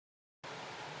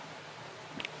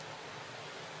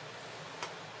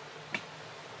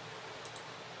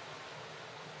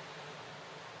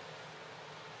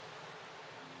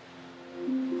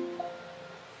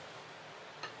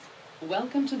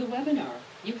Welcome to the webinar.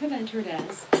 You have entered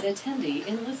as an attendee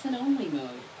in listen-only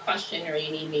mode. Question or you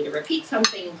need me to repeat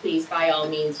something, please by all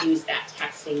means use that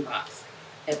texting box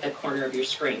at the corner of your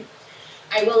screen.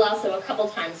 I will also a couple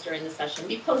times during the session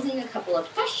be posing a couple of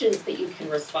questions that you can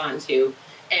respond to.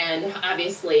 And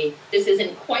obviously this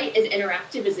isn't quite as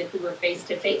interactive as if we were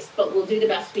face-to-face, but we'll do the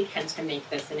best we can to make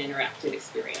this an interactive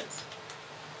experience.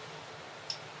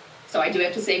 So I do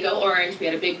have to say go Orange. We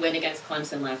had a big win against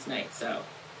Clemson last night. So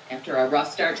after a rough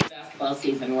start to the basketball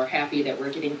season, we're happy that we're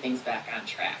getting things back on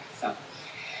track. So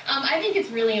I think it's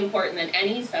really important that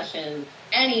any session,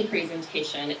 any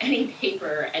presentation, any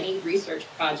paper, any research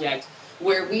project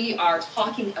where we are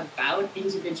talking about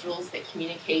individuals that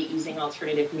communicate using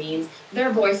alternative means,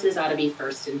 their voices ought to be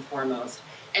first and foremost.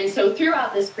 And so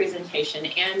throughout this presentation,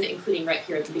 and including right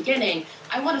here at the beginning,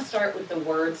 I want to start with the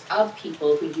words of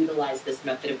people who utilize this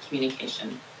method of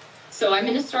communication. So I'm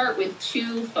going to start with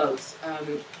two folks.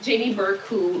 Jamie Burke,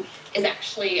 who is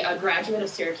actually a graduate of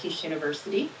Syracuse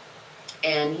University,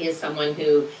 and he is someone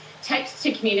who types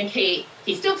to communicate.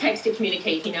 He still types to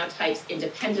communicate. He now types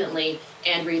independently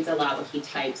and reads aloud what he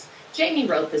types. Jamie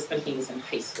wrote this when he was in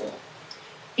high school.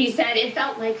 He said, "It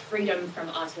felt like freedom from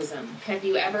autism. Have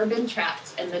you ever been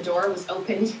trapped and the door was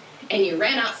opened and you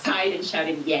ran outside and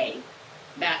shouted, 'Yay'?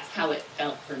 That's how it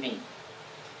felt for me."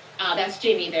 That's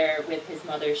Jamie there with his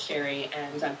mother, Sherry,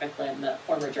 and Doug Bicklin, the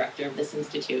former director of this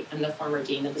institute and the former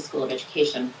dean of the School of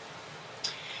Education.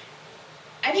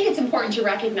 I think it's important to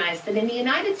recognize that in the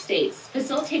United States,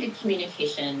 facilitated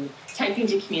communication, typing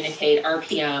to communicate,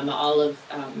 RPM, all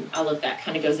of that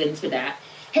kind of goes into that,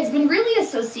 has been really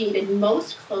associated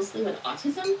most closely with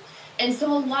autism. And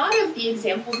so a lot of the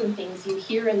examples and things you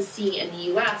hear and see in the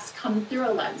US come through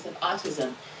a lens of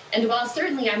autism. And while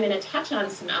certainly I'm going to touch on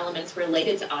some elements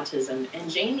related to autism,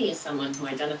 and Jamie is someone who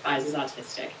identifies as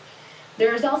autistic,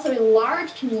 there is also a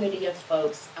large community of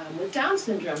folks with Down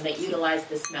syndrome that utilize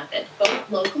this method,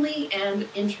 both locally and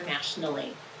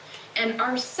internationally. And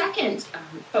our second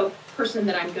person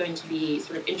that I'm going to be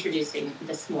sort of introducing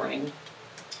this morning,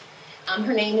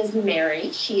 her name is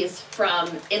Mary. She is from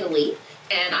Italy,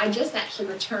 and I just actually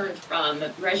returned from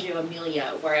Reggio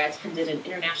Emilia, where I attended an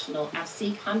international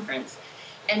FC conference.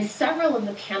 And several of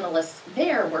the panelists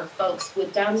there were folks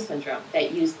with Down syndrome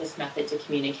that use this method to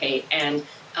communicate and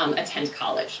attend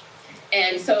college.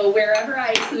 And so wherever I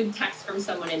include text from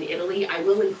someone in Italy, I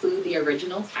will include the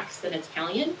original text in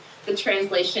Italian. The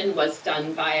translation was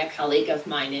done by a colleague of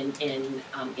mine in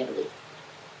Italy.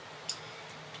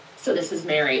 So this is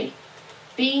Mary.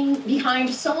 Being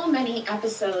behind so many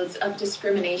episodes of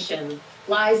discrimination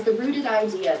lies the rooted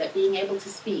idea that being able to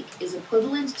speak is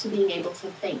equivalent to being able to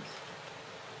think.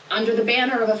 Under the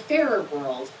banner of a fairer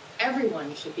world,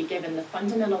 everyone should be given the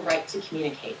fundamental right to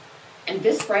communicate. And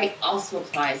this right also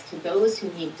applies to those who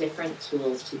need different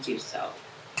tools to do so.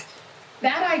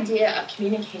 That idea of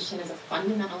communication as a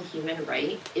fundamental human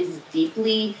right is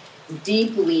deeply,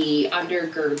 deeply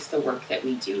undergirds the work that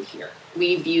we do here.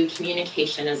 We view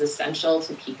communication as essential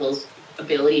to people's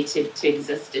ability to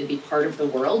exist and be part of the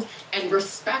world, and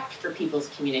respect for people's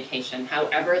communication,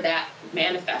 however that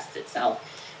manifests itself,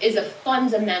 is a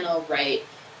fundamental right,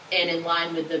 and in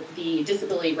line with the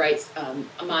disability rights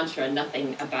mantra,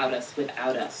 nothing about us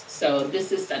without us. So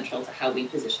this is central to how we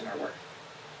position our work.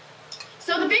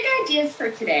 So the big ideas for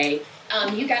today,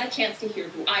 you got a chance to hear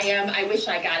who I am. I wish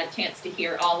I got a chance to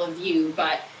hear all of you,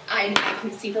 but I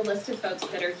can see the list of folks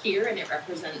that are here, and it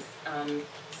represents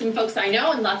some folks I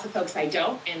know and lots of folks I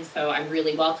don't, and so I'm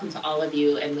really welcome to all of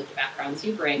you and with the backgrounds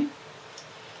you bring.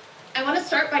 I want to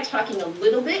start by talking a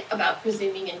little bit about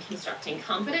presuming and constructing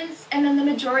competence, and then the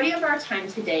majority of our time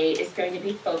today is going to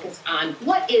be focused on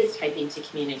what is typing to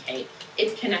communicate,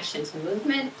 its connection to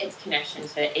movement, its connection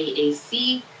to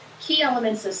AAC, key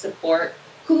elements of support,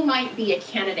 who might be a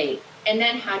candidate, and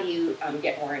then how do you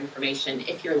get more information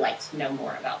if you'd like to know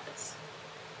more about this.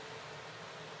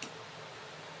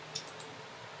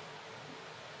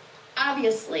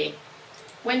 Obviously,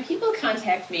 when people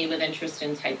contact me with interest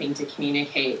in typing to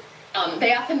communicate,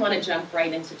 they often want to jump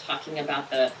right into talking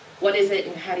about what is it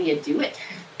and how do you do it?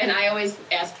 And I always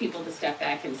ask people to step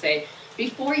back and say,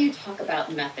 before you talk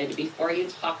about method, before you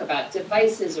talk about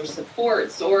devices or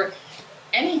supports or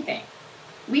anything,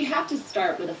 we have to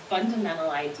start with a fundamental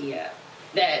idea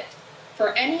that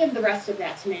for any of the rest of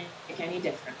that to make any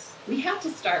difference, we have to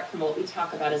start from what we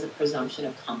talk about as a presumption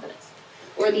of competence,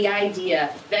 or the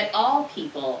idea that all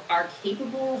people are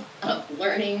capable of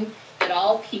learning, that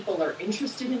all people are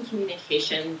interested in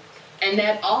communication, and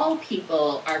that all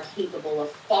people are capable of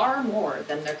far more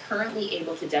than they're currently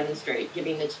able to demonstrate,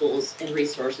 given the tools and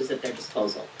resources at their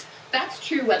disposal. That's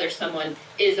true whether someone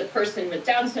is a person with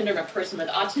Down syndrome, a person with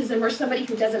autism, or somebody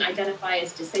who doesn't identify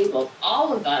as disabled.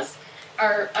 All of us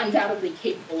are undoubtedly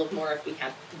capable of more if we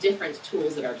have different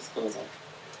tools at our disposal.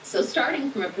 So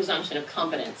starting from a presumption of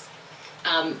competence,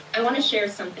 I want to share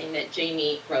something that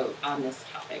Jamie wrote on this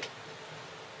topic.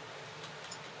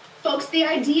 Folks, the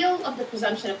ideal of the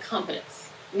presumption of competence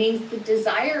means the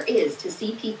desire is to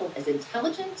see people as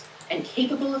intelligent and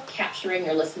capable of capturing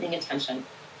or listening attention,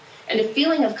 and a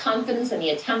feeling of confidence in the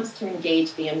attempts to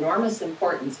engage the enormous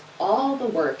importance of all the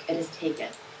work it has taken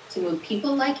to move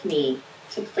people like me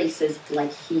to places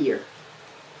like here.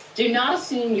 Do not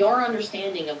assume your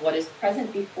understanding of what is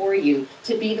present before you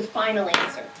to be the final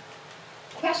answer.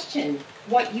 Question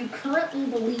what you currently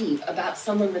believe about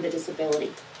someone with a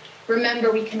disability.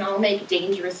 Remember, we can all make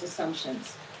dangerous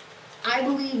assumptions. I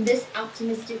believe this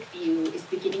optimistic view is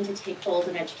beginning to take hold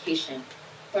in education,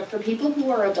 but for people who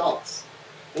are adults,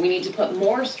 we need to put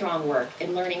more strong work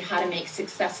in learning how to make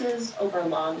successes over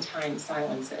long-time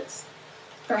silences.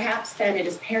 Perhaps then it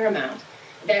is paramount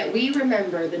that we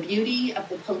remember the beauty of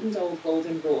the potent old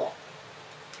golden rule.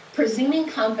 Presuming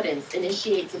competence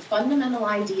initiates a fundamental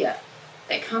idea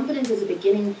that competence is a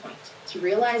beginning point to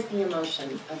realize the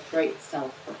emotion of great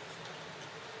self-worth.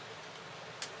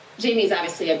 Jamie's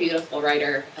obviously a beautiful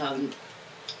writer.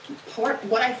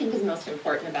 What I think is most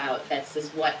important about this is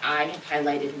what I have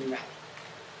highlighted and read.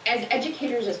 As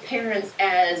educators, as parents,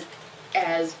 as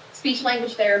speech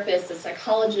language therapists, as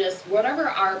psychologists, whatever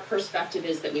our perspective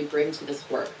is that we bring to this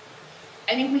work,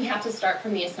 I think we have to start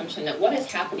from the assumption that what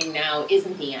is happening now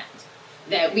isn't the end.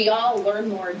 That we all learn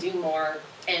more, do more,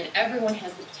 and everyone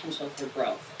has the potential for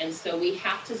growth. And so we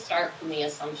have to start from the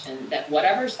assumption that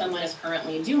whatever someone is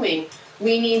currently doing,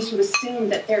 we need to assume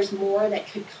that there's more that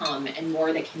could come and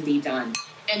more that can be done.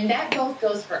 And that both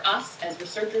goes for us as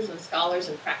researchers and scholars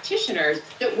and practitioners,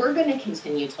 that we're going to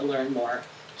continue to learn more,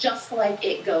 just like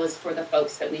it goes for the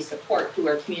folks that we support who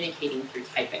are communicating through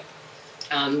typing.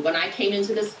 When I came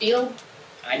into this field,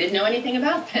 I didn't know anything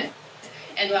about this.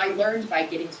 And I learned by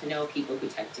getting to know people who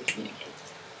type to communicate.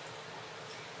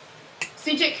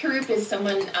 Sujit Karup is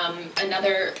someone,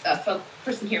 another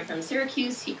person here from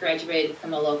Syracuse. He graduated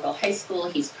from a local high school.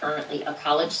 He's currently a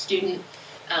college student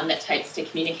that types to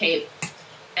communicate.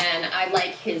 And I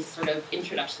like his sort of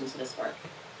introduction to this work.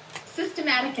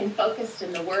 Systematic and focused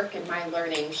in the work and my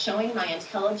learning, showing my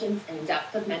intelligence and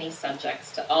depth of many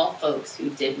subjects to all folks who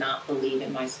did not believe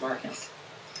in my smartness.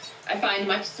 I find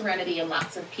much serenity and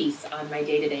lots of peace on my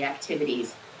day-to-day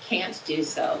activities. Can't do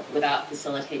so without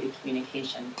facilitated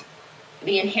communication.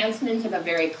 The enhancement of a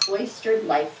very cloistered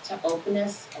life to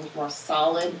openness and more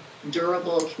solid,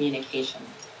 durable communication.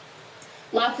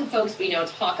 Lots of folks we know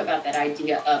talk about that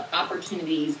idea of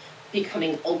opportunities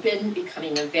becoming open,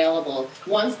 becoming available,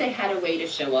 once they had a way to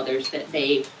show others that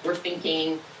they were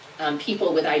thinking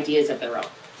people with ideas of their own.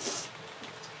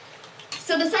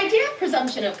 So this idea of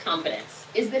presumption of competence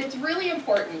is that it's really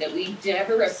important that we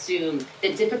never assume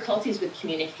that difficulties with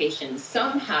communication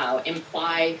somehow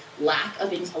imply lack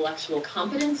of intellectual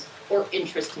competence or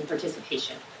interest in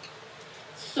participation.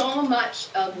 So much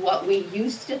of what we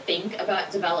used to think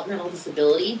about developmental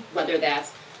disability, whether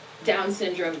that's Down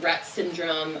syndrome, Rett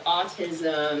syndrome,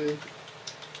 autism,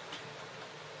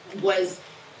 was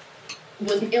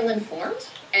ill-informed,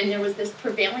 and there was this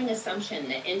prevailing assumption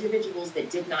that individuals that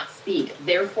did not speak,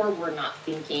 therefore were not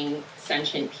thinking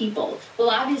sentient people. Well,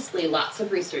 obviously, lots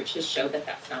of research has showed that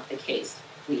that's not the case.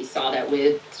 We saw that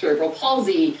with cerebral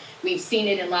palsy. We've seen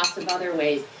it in lots of other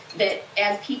ways, that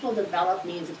as people develop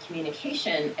means of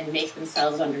communication and make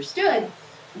themselves understood,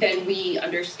 then we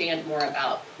understand more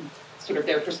about sort of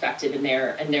their perspective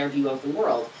and their view of the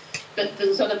world. But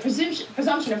so the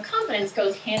presumption of competence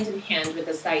goes hand in hand with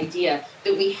this idea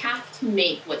that we have to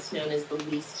make what's known as the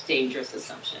least dangerous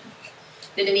assumption.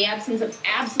 That in the absence of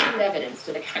absolute evidence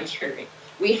to the contrary,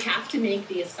 we have to make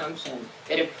the assumption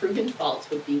that a proven fault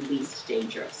would be least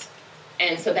dangerous.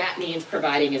 And so that means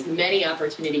providing as many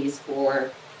opportunities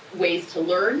for ways to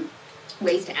learn,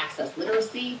 ways to access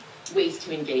literacy, ways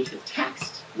to engage with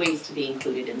text, ways to be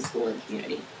included in school and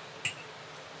community.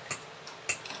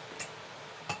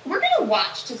 We're going to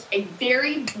watch just a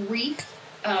very brief,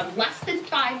 less than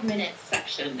 5-minute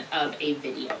section of a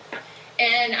video.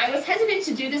 And I was hesitant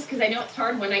to do this because I know it's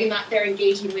hard when I'm not there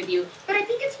engaging with you, but I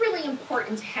think it's really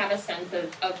important to have a sense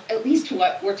of at least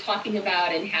what we're talking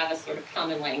about and have a sort of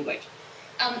common language.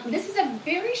 This is a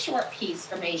very short piece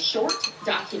from a short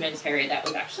documentary that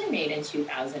was actually made in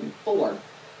 2005,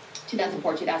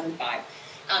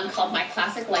 called My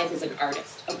Classic Life as an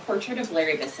Artist, a portrait of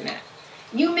Larry Bissonette.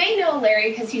 You may know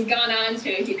Larry because he's gone on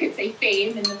to, you could say,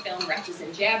 fame in the film Wretches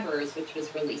and Jabberers, which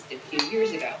was released a few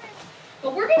years ago.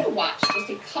 But we're going to watch just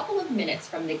a couple of minutes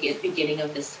from the beginning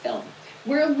of this film,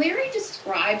 where Larry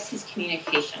describes his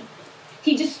communication.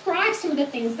 He describes some of the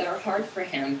things that are hard for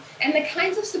him and the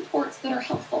kinds of supports that are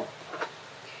helpful.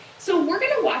 So we're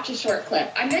going to watch a short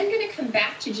clip. I'm then going to come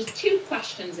back to just 2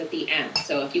 questions at the end.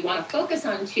 So if you want to focus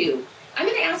on 2, I'm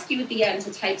going to ask you at the end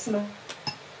to type some of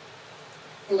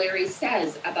what Larry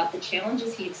says about the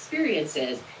challenges he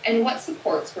experiences and what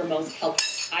supports were most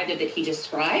helpful, either that he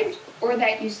described or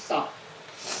that you saw.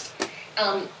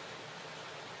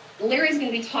 Larry's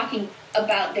going to be talking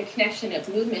about the connection of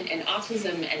movement and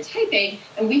autism and typing,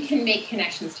 and we can make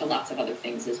connections to lots of other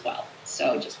things as well.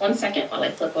 So just 1 second while I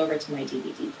flip over to my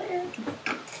DVD player.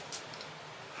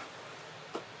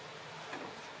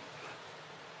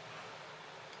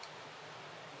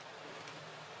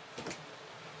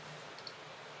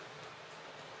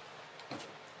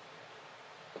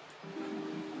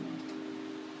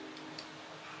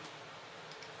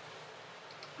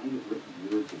 I have written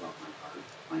words about my heart,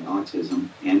 my autism,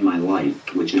 and my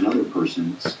life, which another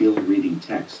person, skilled reading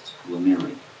text, will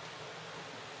narrate.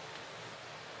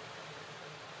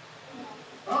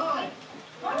 Hi,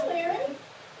 Larry.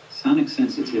 Sonic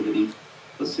sensitivity,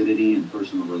 placidity in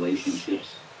personal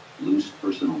relationships, loose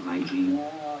personal hygiene,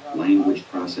 language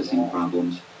processing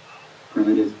problems,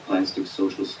 primitive plastic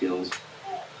social skills,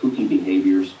 kooky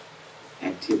behaviors,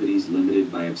 activities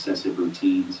limited by obsessive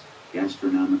routines,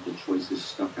 gastronomical choices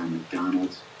stuck on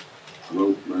McDonald's,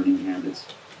 rote learning habits.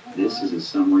 This is a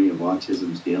summary of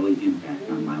autism's daily impact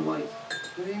on my life.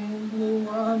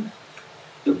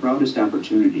 The proudest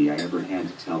opportunity I ever had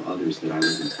to tell others that I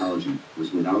was intelligent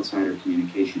was with outsider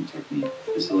communication technique,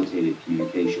 facilitated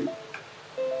communication.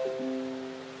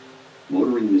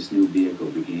 Motoring this new vehicle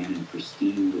began in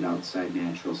pristine, with outside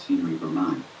natural scenery,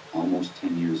 Vermont, almost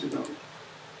 10 years ago.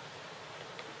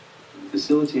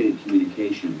 Facilitated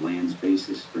communication lands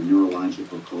basis for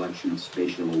neurological collection of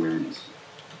spatial awareness.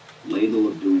 Ladle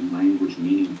of doing language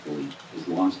meaningfully is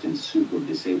lost in soup of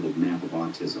disabled map of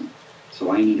autism,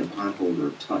 so I need a potholder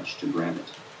of touch to grab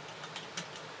it.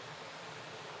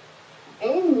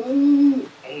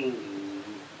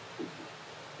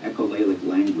 Echolalic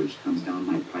language comes down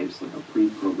my pipes like a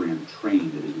pre-programmed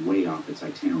train that is way off its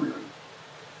itinerary.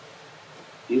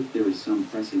 If there is some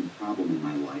pressing problem in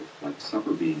my life, like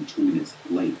supper being 2 minutes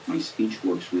late, my speech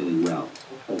works really well.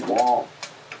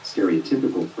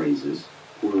 Stereotypical phrases,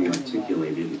 poorly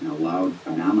articulated in a loud,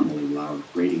 phenomenally loud,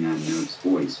 grating on nerves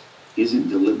voice, isn't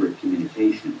deliberate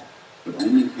communication, but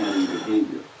only pattern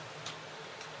behavior.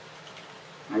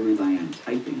 I rely on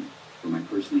typing for my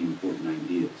personally important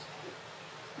ideas.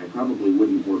 I probably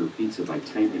wouldn't order pizza by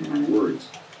typing my words,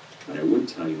 but I would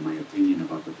tell you my opinion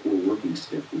about the poor working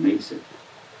stiff who makes it.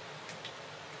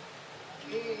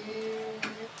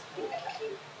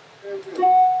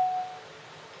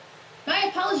 My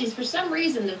apologies, for some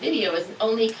reason the video is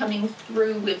only coming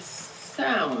through with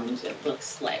sound, it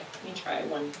looks like. Let me try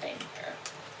one thing here.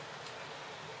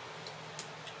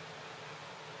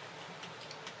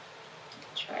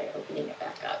 Try opening it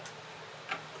back up.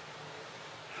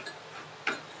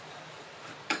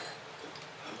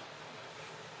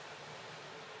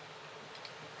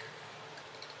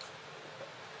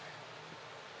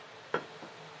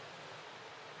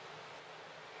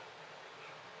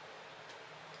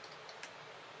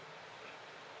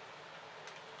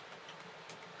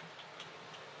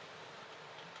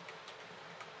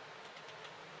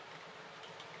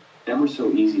 Ever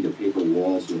so easy to paper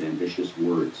walls with ambitious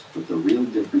words, but the real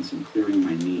difference in clearing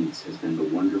my needs has been the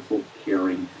wonderful,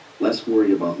 caring, less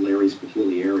worried about Larry's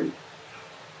peculiarity.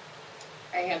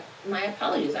 My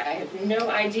apologies, I have no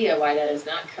idea why that is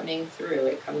not coming through.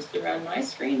 It comes through on my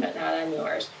screen, but not on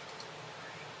yours.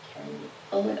 Can you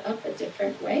pull it up a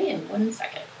different way in 1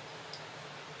 second?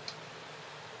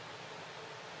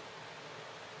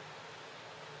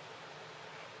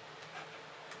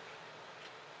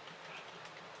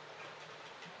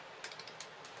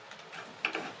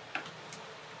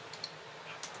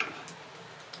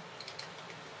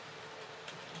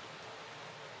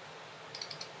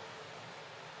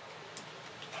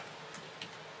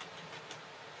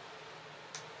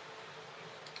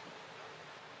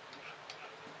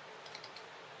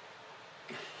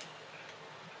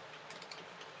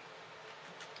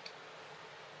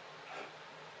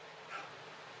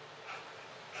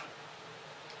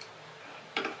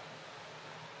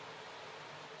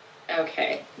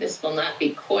 Okay, this will not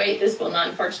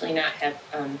unfortunately not have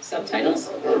subtitles,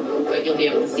 but you'll be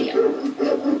able to see it.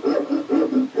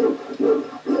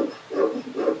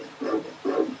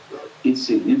 It's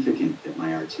significant that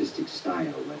my artistic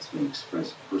style lets me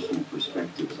express personal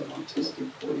perspectives of autistic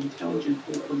but intelligent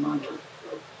Hope Vermonter.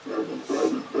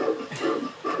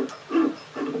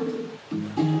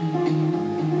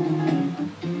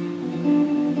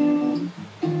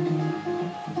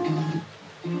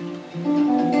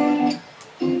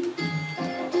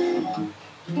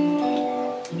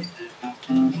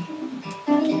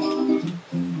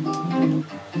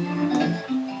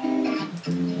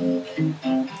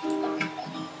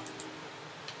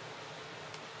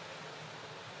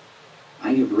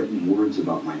 I have written words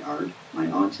about my art, my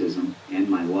autism, and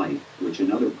my life, which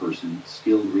another person,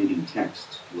 skilled reading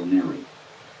texts, will narrate.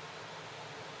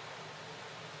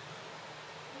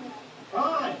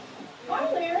 Hi,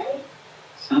 Larry.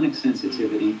 Sonic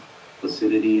sensitivity,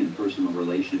 placidity in personal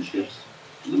relationships,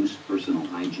 loose personal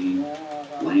hygiene,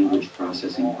 language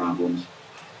processing problems,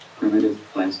 primitive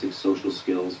plastic social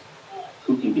skills,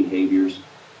 kooky behaviors,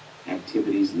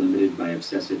 activities limited by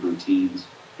obsessive routines,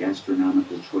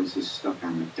 gastronomical choices stuck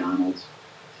on McDonald's,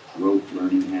 rote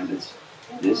learning habits.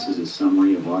 This is a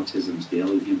summary of autism's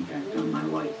daily impact on my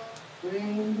life.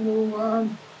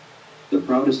 The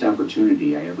proudest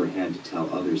opportunity I ever had to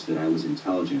tell others that I was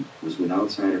intelligent was with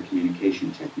outsider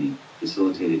communication technique,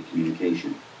 facilitated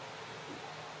communication.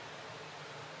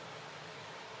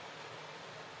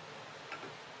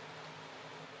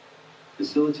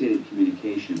 Facilitated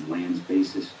communication lands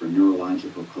basis for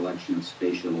neurological collection of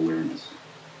spatial awareness.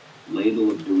 Ladle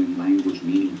of doing language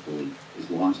meaningfully is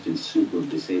lost in soup of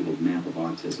disabled map of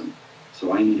autism,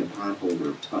 so I need a potholder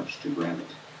of touch to grab it.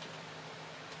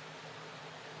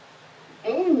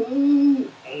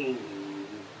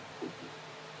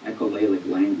 Echolalic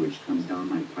language comes down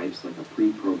my pipes like a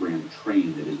pre-programmed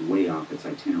train that is way off its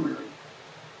itinerary.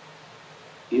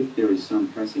 If there is some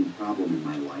pressing problem in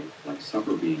my life, like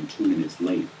supper being 2 minutes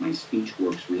late, my speech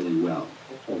works really well.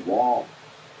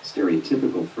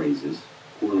 Stereotypical phrases,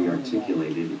 poorly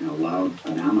articulated in a loud,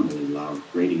 phenomenally loud,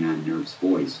 grating on nerves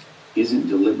voice, isn't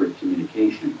deliberate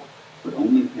communication, but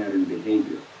only pattern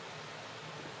behavior.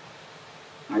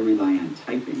 I rely on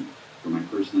typing for my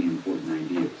personally important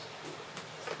ideas.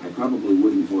 I probably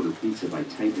wouldn't order pizza by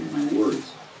typing my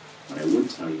words, but I would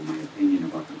tell you my opinion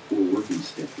about the poor working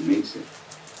stiff who makes it.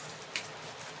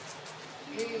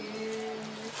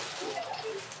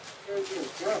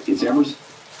 It's ever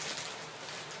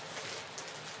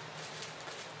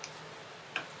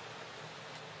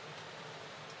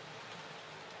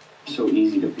so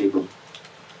easy to paper.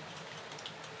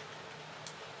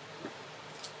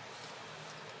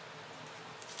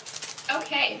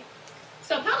 Okay,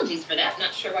 so apologies for that.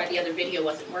 Not sure why the other video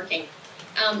wasn't working.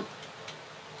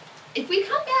 If we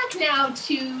come back now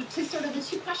to sort of the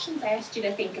two questions I asked you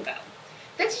to think about.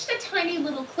 That's just a tiny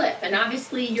little clip, and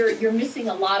obviously you're missing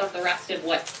a lot of the rest of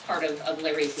what's part of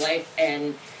Larry's life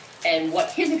and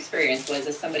what his experience was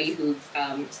as somebody who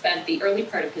spent the early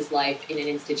part of his life in an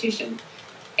institution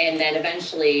and then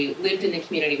eventually lived in the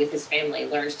community with his family,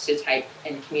 learned to type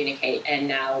and communicate, and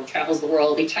now travels the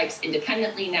world. He types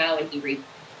independently now, and he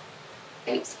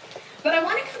reads. But I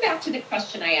want to come back to the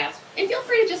question I asked, and feel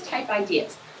free to just type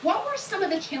ideas. What were some of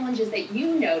the challenges that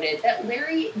you noted that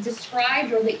Larry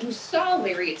described or that you saw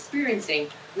Larry experiencing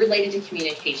related to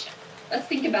communication? Let's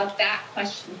think about that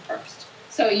question first.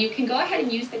 So you can go ahead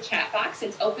and use the chat box.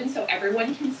 It's open so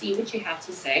everyone can see what you have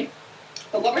to say.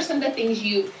 But what were some of the things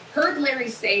you heard Larry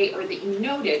say or that you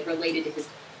noted related to his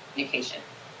communication?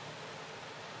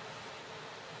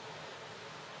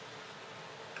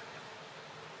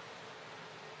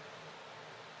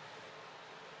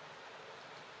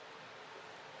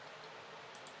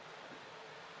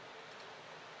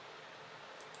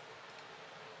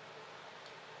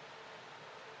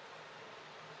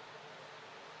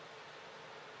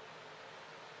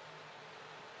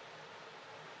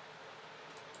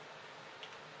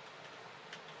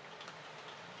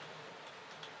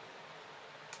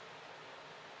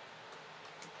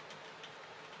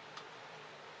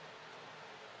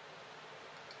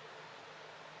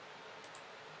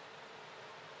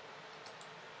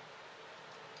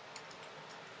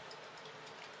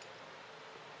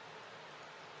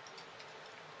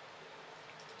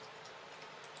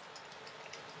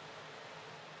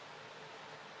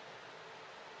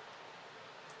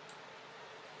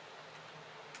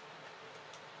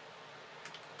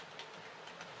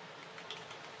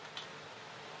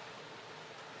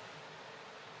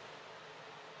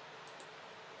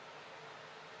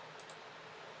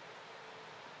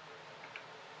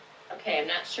 Okay, I'm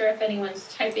not sure if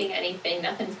anyone's typing anything.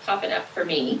 Nothing's popping up for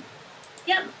me.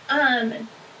 Yep.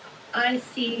 I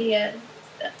see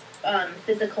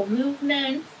physical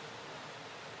movement,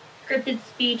 scripted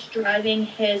speech driving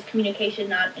his communication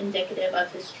not indicative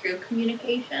of his true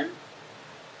communication,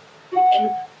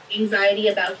 and anxiety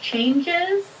about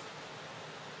changes,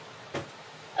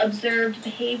 observed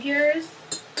behaviors,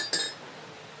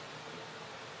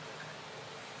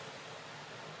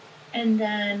 and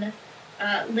then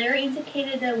Larry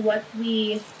indicated that what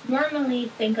we normally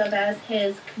think of as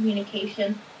his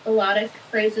communication, melodic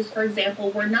phrases, for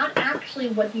example, were not actually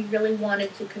what he really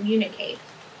wanted to communicate.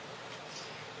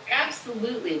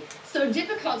 Absolutely. So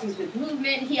difficulties with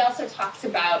movement. He also talks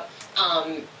about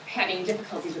having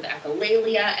difficulties with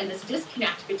echolalia and this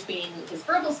disconnect between his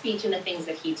verbal speech and the things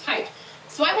that he typed.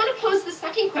 So I want to pose the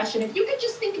second question. If you could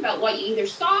just think about what you either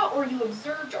saw or you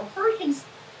observed or heard him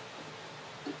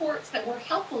reports that were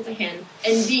helpful to him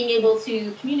in being able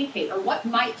to communicate, or what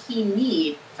might he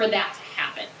need for that to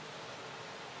happen?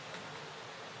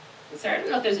 And Sarah, I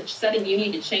don't know if there's a setting you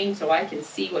need to change so I can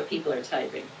see what people are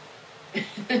typing.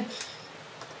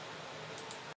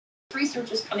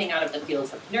 Researchers coming out of the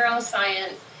fields of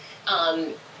neuroscience,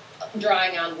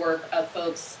 drawing on work of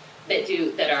folks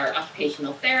that are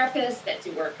occupational therapists, that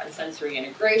do work on sensory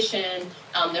integration.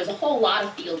 There's a whole lot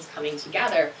of fields coming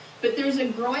together, but there's a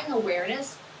growing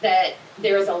awareness that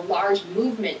there is a large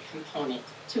movement component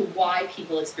to why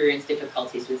people experience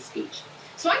difficulties with speech.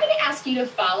 So I'm going to ask you to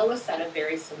follow a set of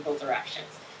very simple directions.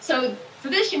 So for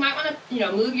this, you might want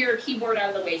to, move your keyboard out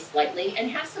of the way slightly and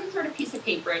have some sort of piece of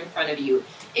paper in front of you.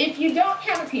 If you don't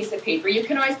have a piece of paper, you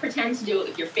can always pretend to do it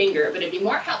with your finger, but it'd be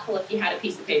more helpful if you had a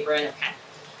piece of paper and a pen.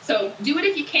 So do it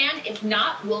if you can. If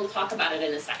not, we'll talk about it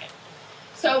in a second.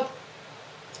 So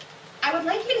I would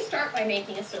like you to start by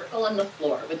making a circle on the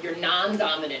floor with your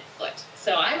non-dominant foot.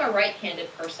 So I'm a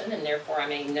right-handed person, and therefore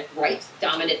I'm a right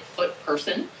dominant foot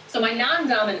person. So my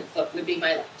non-dominant foot would be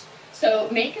my left. So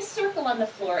make a circle on the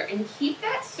floor and keep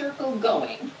that circle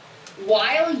going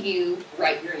while you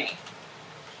write your name.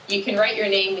 You can write your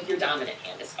name with your dominant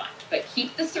hand, it's fine, but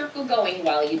keep the circle going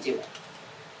while you do it.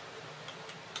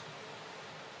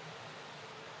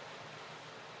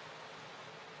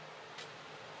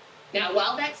 Now,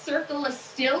 while that circle is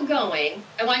still going,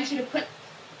 I want you to put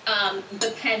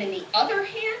the pen in the other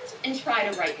hand and try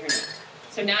to write your name.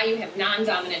 So now you have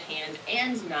non-dominant hand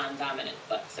and non-dominant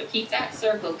foot. So keep that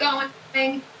circle going.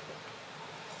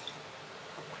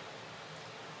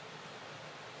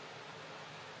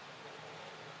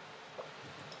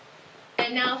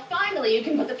 And now finally, you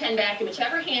can put the pen back in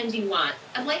whichever hand you want.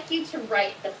 I'd like you to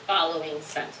write the following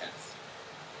sentence.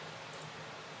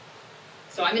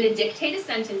 So I'm going to dictate a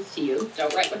sentence to you.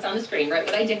 Don't write what's on the screen. Write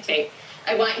what I dictate.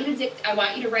 I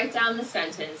want you to write down the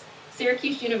sentence.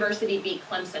 Syracuse University beat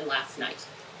Clemson last night.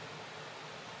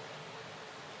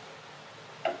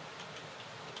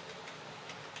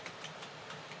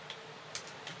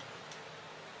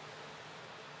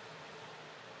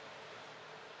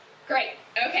 Great.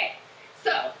 Okay.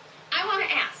 So I want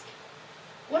to ask,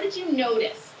 what did you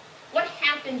notice? What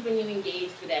happened when you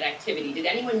engaged with that activity? Did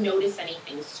anyone notice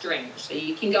anything strange? So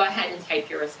you can go ahead and type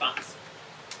your response.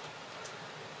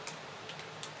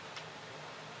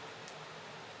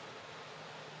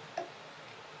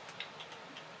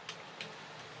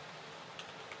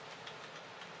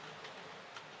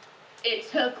 It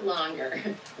took longer.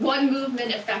 One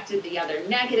movement affected the other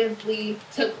negatively,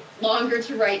 took longer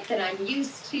to write than I'm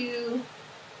used to.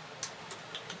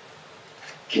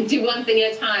 Could do one thing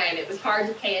at a time. It was hard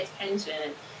to pay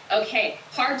attention. Okay,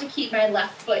 hard to keep my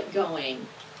left foot going.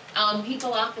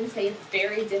 People often say it's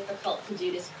very difficult to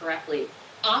do this correctly.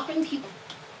 Often people,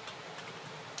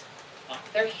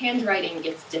 their handwriting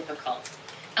gets difficult.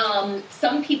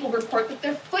 Some people report that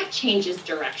their foot changes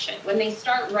direction. When they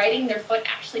start writing, their foot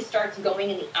actually starts going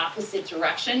in the opposite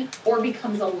direction or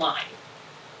becomes a line.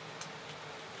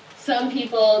 Some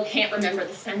people can't remember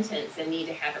the sentence and need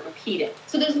to have it repeated.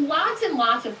 So there's lots and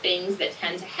lots of things that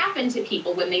tend to happen to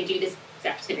people when they do this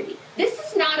activity. This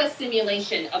is not a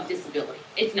simulation of disability.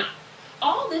 It's not.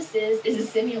 All this is a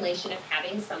simulation of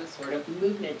having some sort of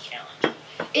movement challenge.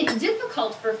 It's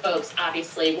difficult for folks,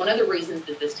 obviously. One of the reasons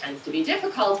that this tends to be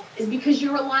difficult is because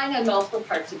you're relying on multiple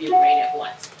parts of your brain at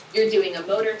once. You're doing a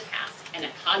motor task and a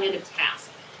cognitive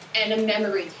task and a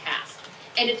memory task.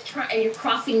 And you're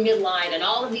crossing midline and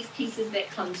all of these pieces that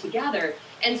come together.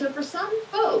 And so for some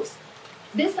folks,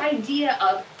 this idea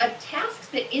of tasks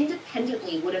that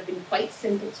independently would have been quite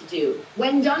simple to do,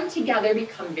 when done together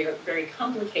become very, very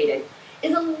complicated,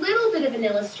 is a little bit of an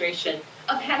illustration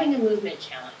of having a movement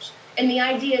challenge. And the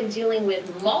idea of dealing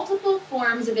with multiple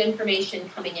forms of information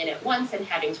coming in at once and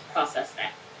having to process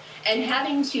that. And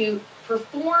having to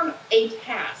perform a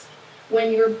task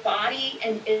when your body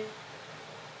is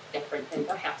different than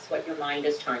perhaps what your mind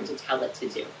is trying to tell it to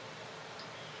do.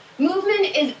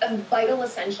 Movement is a vital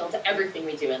essential to everything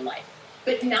we do in life,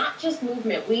 but not just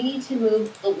movement. We need to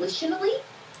move volitionally,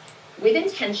 with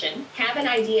intention, have an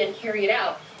idea and carry it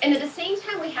out. And at the same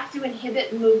time, we have to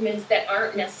inhibit movements that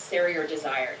aren't necessary or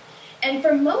desired. And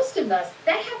for most of us,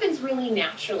 that happens really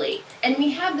naturally. And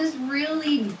we have this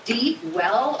really deep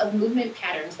well of movement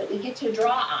patterns that we get to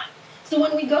draw on. So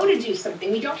when we go to do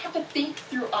something, we don't have to think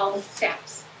through all the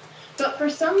steps. But for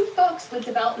some folks with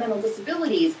developmental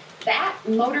disabilities, that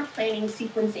motor planning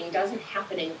sequencing doesn't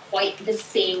happen in quite the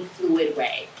same fluid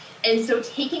way. And so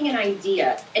taking an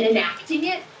idea and enacting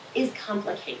it is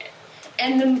complicated.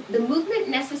 And the movement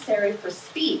necessary for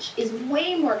speech is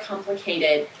way more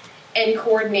complicated and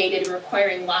coordinated and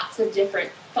requiring lots of different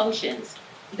functions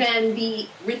than the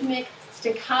rhythmic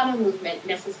staccato movement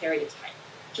necessary to type,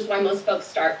 which is why most folks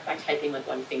start by typing with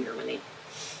one finger when they.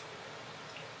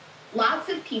 Lots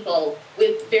of people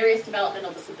with various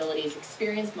developmental disabilities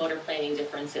experience motor planning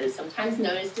differences, sometimes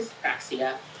known as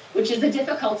dyspraxia, which is a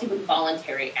difficulty with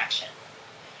voluntary action.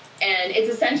 And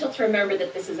it's essential to remember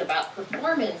that this is about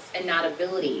performance and not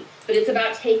ability, but it's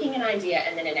about taking an idea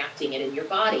and then enacting it in your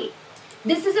body.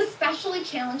 This is especially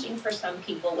challenging for some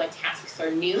people when tasks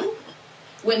are new,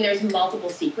 when there's multiple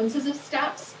sequences of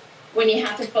steps, when you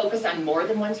have to focus on more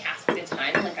than one task at a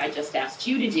time, like I just asked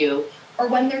you to do, or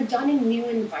when they're done in new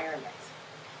environments.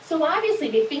 So obviously,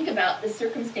 if you think about the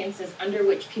circumstances under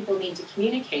which people need to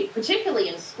communicate, particularly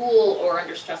in school or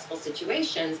under stressful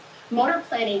situations, motor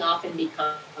planning often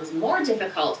becomes more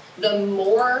difficult the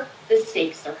more the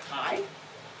stakes are high,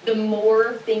 the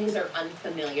more things are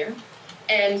unfamiliar.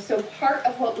 And so part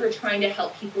of what we're trying to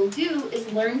help people do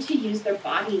is learn to use their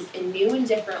bodies in new and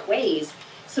different ways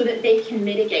so that they can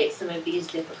mitigate some of these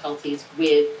difficulties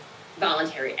with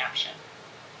voluntary action.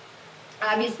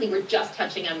 Obviously, we're just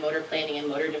touching on motor planning and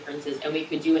motor differences, and we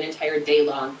could do an entire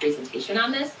day-long presentation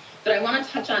on this, but I want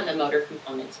to touch on the motor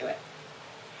component to it.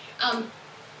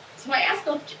 So I asked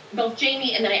both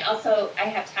Jamie and then I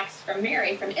have text from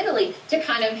Mary from Italy to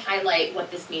kind of highlight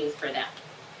what this means for them.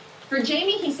 For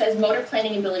Jamie, he says motor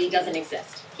planning ability doesn't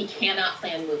exist. He cannot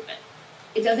plan movement.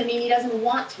 It doesn't mean he doesn't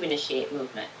want to initiate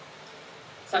movement.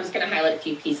 So I'm just going to highlight a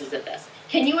few pieces of this.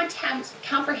 Can you attempt to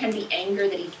comprehend the anger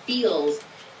that he feels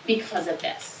because of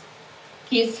this?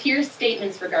 He hears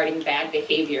statements regarding bad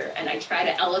behavior, and I try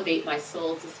to elevate my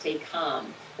soul to stay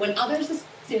calm, when others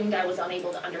assumed I was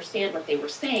unable to understand what they were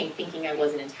saying, thinking I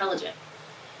wasn't intelligent.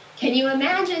 Can you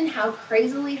imagine how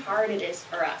crazily hard it is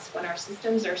for us when our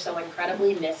systems are so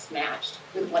incredibly mismatched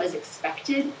with what is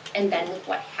expected and then with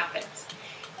what happens?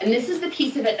 And this is the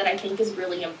piece of it that I think is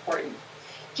really important.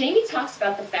 Jamie talks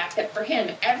about the fact that for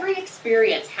him, every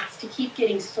experience has to keep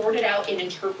getting sorted out and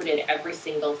interpreted every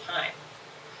single time.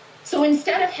 So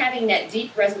instead of having that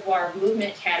deep reservoir of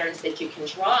movement patterns that you can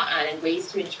draw on and ways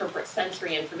to interpret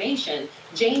sensory information,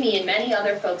 Jamie and many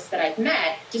other folks that I've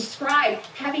met describe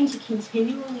having to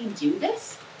continually do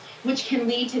this, which can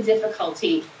lead to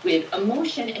difficulty with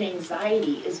emotion and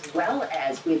anxiety as well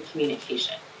as with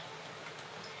communication.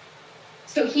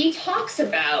 So he talks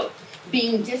about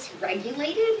being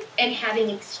dysregulated and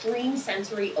having extreme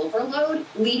sensory overload,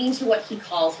 leading to what he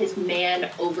calls his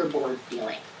man overboard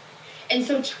feeling. And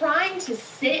so trying to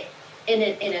sit in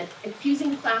a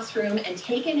confusing classroom and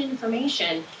take in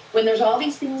information when there's all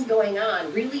these things going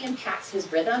on really impacts his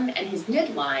rhythm and his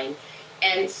midline.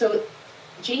 And so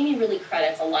Jamie really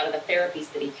credits a lot of the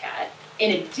therapies that he's had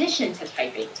in addition to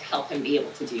typing to help him be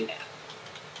able to do that.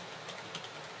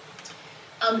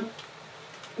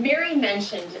 Mary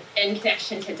mentioned, in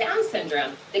connection to Down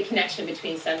syndrome, the connection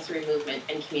between sensory movement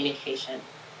and communication.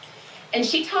 And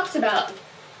she talks about,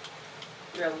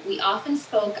 we often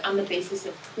spoke on the basis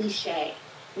of cliche,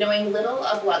 knowing little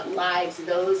of what lives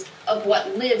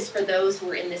for those who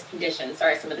are in this condition.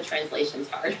 Sorry, some of the translation's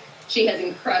hard. She has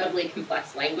incredibly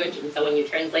complex language, and so when you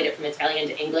translate it from Italian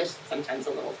to English, it's sometimes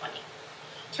a little funny.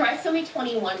 Trisomy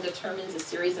 21 determines a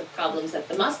series of problems at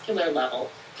the muscular level: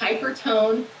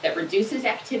 hypertone that reduces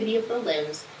activity of the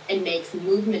limbs and makes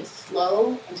movement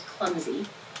slow and clumsy,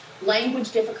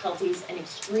 language difficulties, and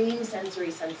extreme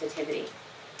sensory sensitivity.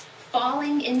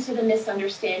 Falling into the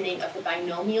misunderstanding of the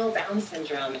binomial Down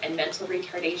syndrome and mental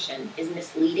retardation is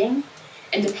misleading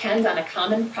and depends on a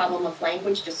common problem of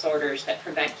language disorders that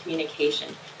prevent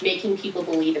communication, making people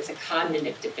believe it's a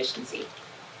cognitive deficiency.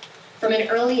 From an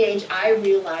early age, I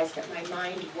realized that my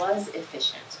mind was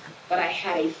efficient, but I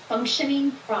had a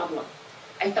functioning problem.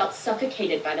 I felt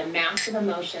suffocated by the mass of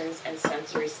emotions and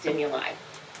sensory stimuli.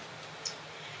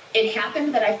 It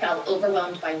happened that I felt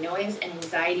overwhelmed by noise and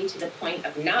anxiety to the point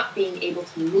of not being able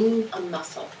to move a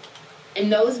muscle. In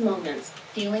those moments,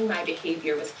 feeling my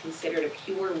behavior was considered a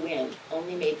pure win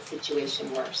only made the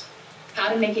situation worse. How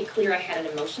to make it clear I had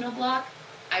an emotional block?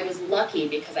 I was lucky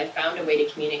because I found a way to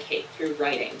communicate through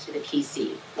writing to the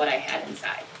PC what I had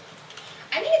inside.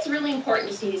 I think it's really important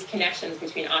to see these connections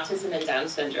between autism and Down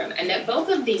syndrome, and that both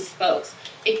of these folks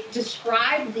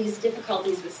described these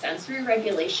difficulties with sensory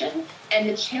regulation and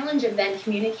the challenge of then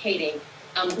communicating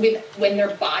when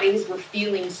their bodies were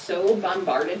feeling so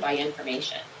bombarded by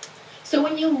information. So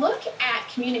when you look at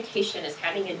communication as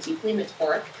having a deeply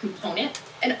motoric component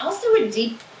and also a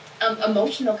deep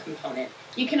emotional component,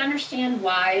 you can understand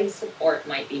why support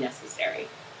might be necessary.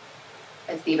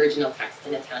 That's the original text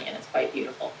in Italian. It's quite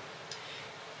beautiful.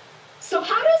 So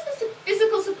how does this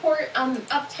physical support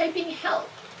of typing help?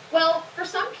 Well, for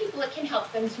some people, it can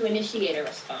help them to initiate a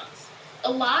response.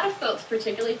 A lot of folks,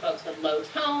 particularly folks with low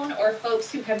tone or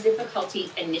folks who have difficulty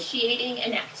initiating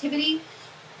an activity,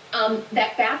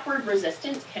 that backward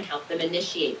resistance can help them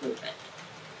initiate movement.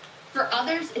 For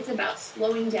others, it's about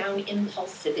slowing down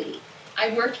impulsivity.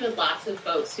 I've worked with lots of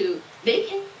folks who they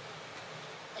can,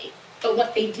 but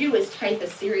what they do is type a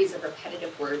series of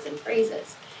repetitive words and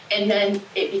phrases. And then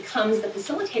it becomes the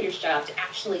facilitator's job to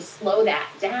actually slow that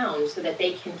down so that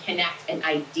they can connect an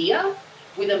idea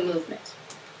with a movement.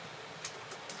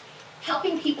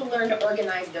 Helping people learn to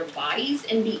organize their bodies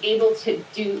and be able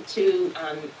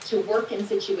to work in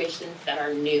situations that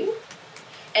are new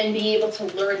and be able to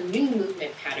learn new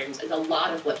movement patterns is a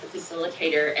lot of what the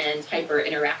facilitator and typer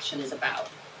interaction is about.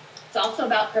 It's also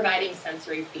about providing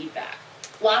sensory feedback.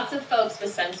 Lots of folks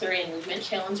with sensory and movement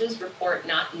challenges report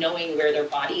not knowing where their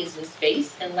body is in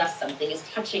space unless something is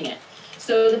touching it.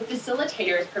 So the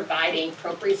facilitator is providing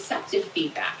proprioceptive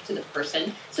feedback to the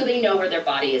person so they know where their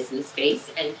body is in space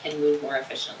and can move more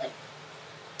efficiently.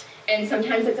 And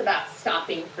sometimes it's about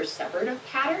stopping perseverative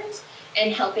patterns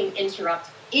and helping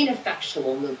interrupt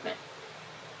ineffectual movement.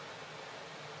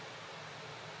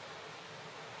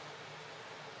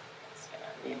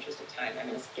 In the interest of time, I'm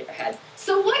going to skip ahead.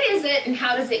 So what is it and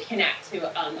how does it connect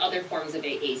to other forms of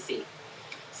AAC?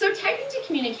 So typing to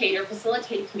communicate or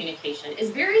facilitated communication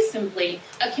is very simply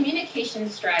a communication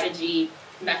strategy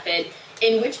method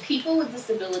in which people with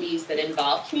disabilities that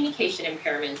involve communication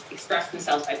impairments express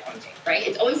themselves by pointing, right?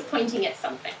 It's always pointing at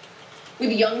something.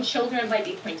 With young children, it might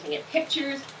be pointing at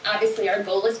pictures. Obviously, our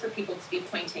goal is for people to be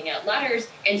pointing at letters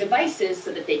and devices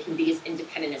so that they can be as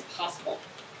independent as possible.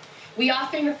 We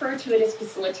often refer to it as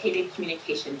facilitated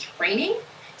communication training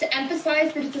to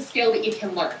emphasize that it's a skill that you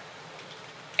can learn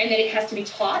and that it has to be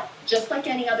taught just like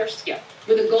any other skill,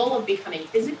 with a goal of becoming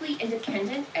physically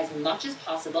independent as much as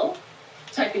possible,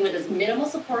 typing with as minimal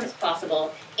support as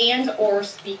possible, and or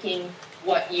speaking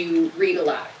what you read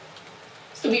aloud.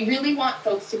 So we really want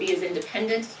folks to be as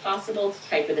independent as possible, to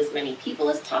type with as many people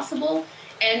as possible,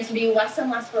 and to be less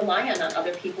and less reliant on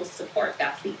other people's support.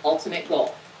 That's the ultimate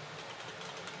goal.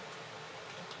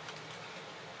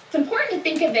 It's important to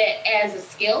think of it as a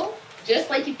skill, just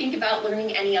like you think about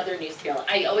learning any other new skill.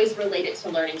 I always relate it to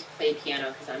learning to play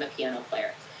piano because I'm a piano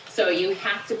player. So you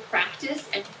have to practice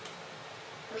and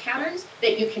patterns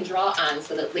that you can draw on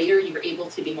so that later you're able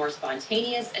to be more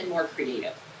spontaneous and more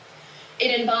creative.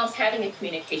 It involves having a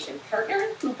communication partner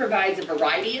who provides a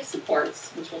variety of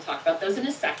supports, which we'll talk about those in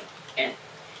a second,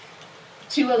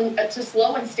 to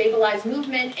slow and stabilize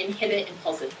movement, inhibit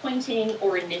impulsive pointing,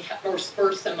 or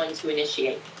spur someone to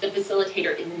initiate. The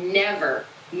facilitator is never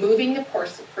moving the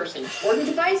person toward the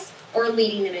device or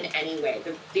leading them in any way.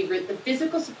 The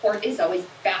physical support is always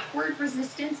backward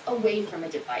resistance away from a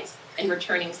device and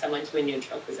returning someone to a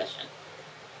neutral position.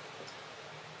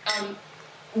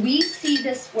 We see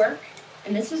this work,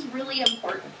 and this is really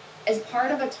important, as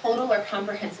part of a total or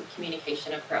comprehensive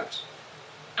communication approach.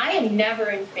 I am never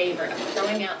in favor of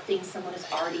throwing out things someone is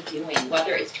already doing,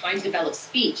 whether it's trying to develop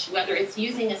speech, whether it's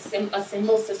using a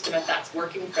symbol system if that's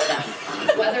working for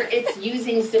them, whether it's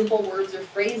using simple words or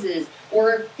phrases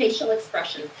or facial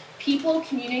expressions. People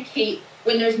communicate.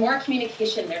 When there's more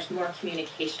communication, there's more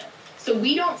communication. So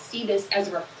we don't see this as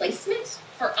a replacement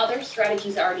for other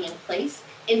strategies already in place.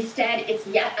 Instead, it's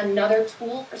yet another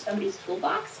tool for somebody's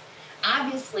toolbox.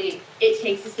 Obviously, it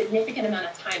takes a significant amount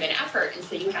of time and effort, and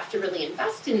so you have to really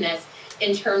invest in this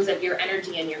in terms of your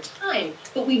energy and your time,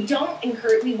 but we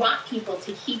want people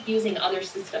to keep using other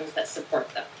systems that support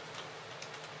them.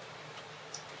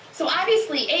 So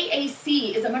obviously,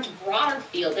 AAC is a much broader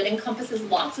field that encompasses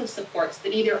lots of supports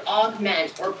that either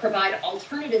augment or provide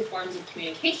alternative forms of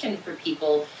communication for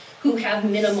people who have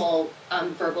minimal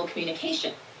verbal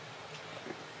communication.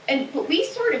 But we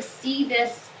sort of see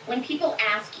this when people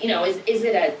ask, is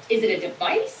it a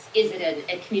device? Is it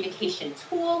a communication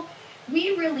tool?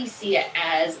 we really see it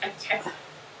as a tech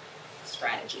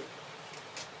strategy.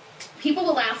 People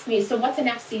will ask me, so what's an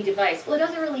FC device? Well, it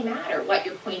doesn't really matter what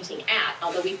you're pointing at,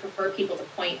 although we prefer people to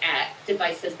point at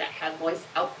devices that have voice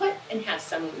output and have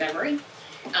some memory.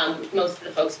 Most of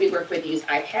the folks we work with use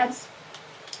iPads.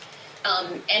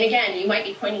 And again, you might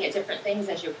be pointing at different things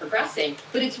as you're progressing,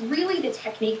 but it's really the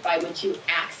technique by which you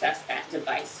access that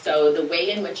device. So the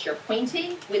way in which you're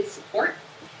pointing with support,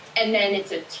 and then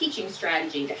it's a teaching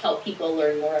strategy to help people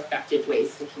learn more effective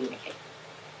ways to communicate.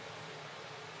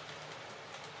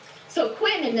 So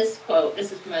Quinn, in this quote,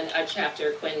 this is from a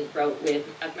chapter Quinn wrote with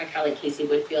my colleague Casey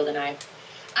Woodfield and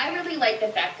I really like the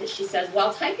fact that she says,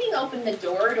 while typing opened the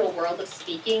door to a world of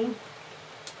speaking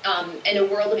and a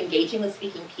world of engaging with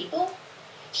speaking people,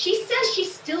 she says she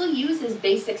still uses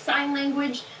basic sign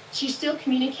language. She still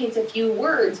communicates a few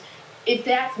words if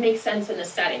that makes sense in the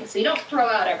setting. So you don't throw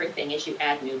out everything as you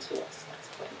add new tools. That's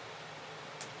Quinn.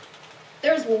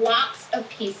 There's lots of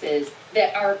pieces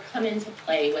that come into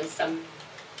play when some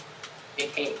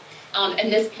communicate.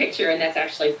 And this picture, and that's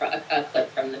actually a clip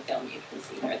from the film you can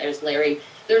see there. There's Larry.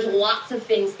 There's lots of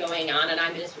things going on, and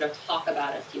I'm going to sort of talk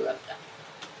about a few of them.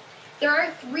 There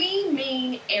are three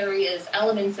main areas,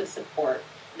 elements of support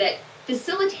that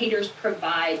facilitators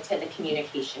provide to the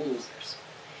communication users.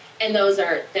 And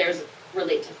there's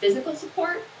relate to physical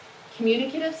support,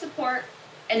 communicative support,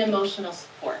 and emotional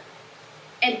support.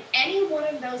 And any one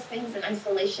of those things in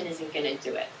isolation isn't going to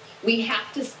do it. We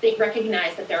have to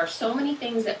recognize that there are so many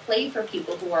things at play for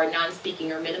people who are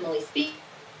non-speaking or minimally speaking.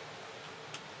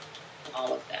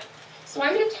 All of them. So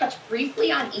I'm going to touch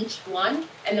briefly on each one,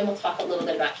 and then we'll talk a little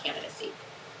bit about candidacy.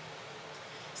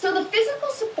 So the physical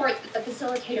support that the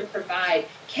facilitator provides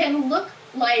can look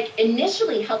like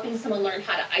initially helping someone learn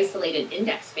how to isolate an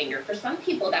index finger. For some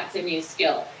people, that's a new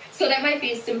skill. So that might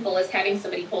be as simple as having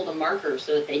somebody hold a marker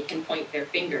so that they can point their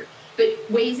finger.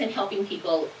 But ways in helping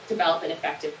people develop an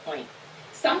effective point.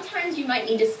 Sometimes you might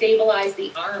need to stabilize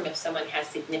the arm if someone has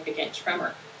significant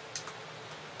tremor.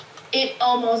 It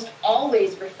almost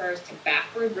always refers to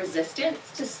backward resistance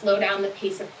to slow down the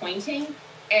pace of pointing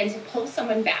and to pull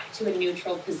someone back to a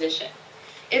neutral position.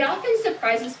 It often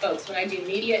surprises folks when I do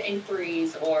media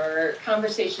inquiries or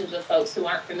conversations with folks who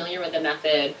aren't familiar with the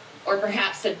method or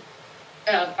perhaps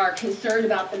are concerned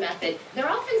about the method. They're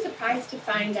often surprised to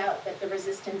find out that the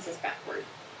resistance is backward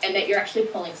and that you're actually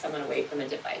pulling someone away from a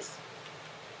device.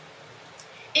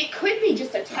 It could be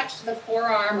just a touch to the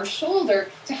forearm or shoulder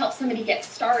to help somebody get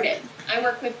started. I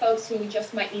work with folks who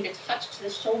just might need a touch to the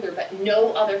shoulder, but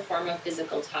no other form of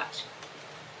physical touch.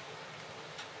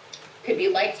 Could be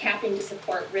light tapping to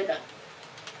support rhythm.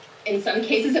 In some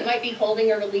cases, it might be holding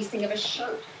or releasing of a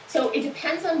shirt. So it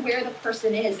depends on where the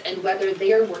person is and whether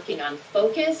they are working on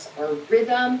focus or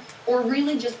rhythm or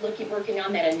really just working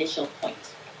on that initial point.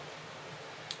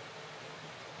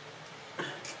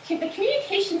 The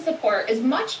communication support is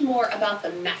much more about the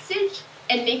message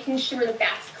and making sure that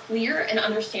that's clear and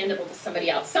understandable to somebody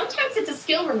else. Sometimes it's a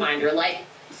skill reminder, like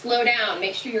slow down,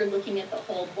 make sure you're looking at the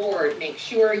whole board, make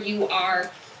sure you are,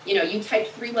 you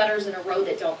typed 3 letters in a row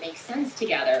that don't make sense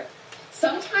together.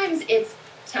 Sometimes it's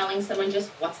telling someone just,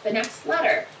 what's the next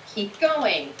letter? Keep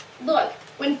going. Look,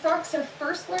 when folks are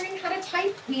first learning how to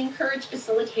type, we encourage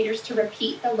facilitators to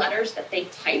repeat the letters that they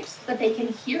typed so that they can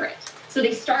hear it. So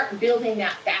they start building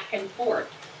that back and forth.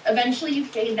 Eventually you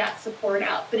fade that support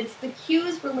out, but it's the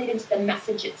cues related to the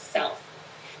message itself.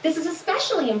 This is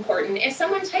especially important if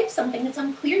someone types something that's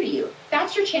unclear to you.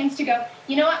 That's your chance to go,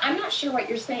 you know what, I'm not sure what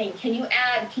you're saying. Can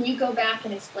you go back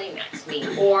and explain that to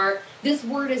me? Or this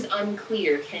word is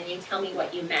unclear. Can you tell me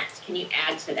what you meant? Can you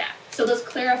add to that? So those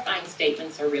clarifying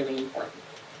statements are really important.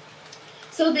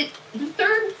 So the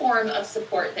third form of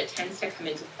support that tends to come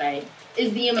into play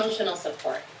is the emotional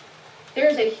support.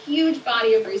 There's a huge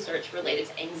body of research related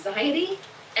to anxiety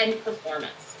and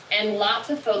performance. And lots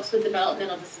of folks with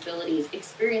developmental disabilities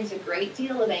experience a great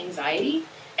deal of anxiety,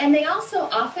 and they also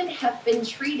often have been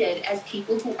treated as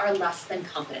people who are less than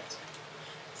competent.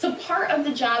 So part of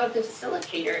the job of the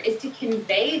facilitator is to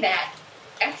convey that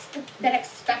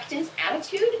expectant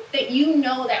attitude, that you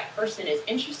know that person is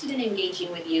interested in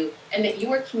engaging with you and that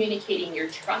you are communicating your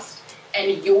trust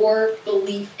and your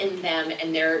belief in them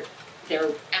and their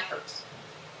efforts.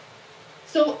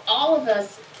 So all of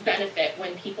us benefit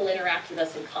when people interact with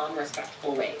us in calm,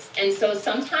 respectful ways. And so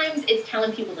sometimes it's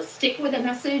telling people to stick with a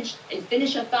message and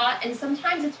finish a thought, and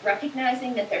sometimes it's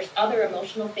recognizing that there's other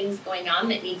emotional things going on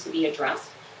that need to be addressed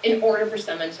in order for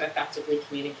someone to effectively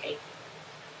communicate.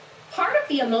 Part of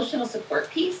the emotional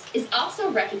support piece is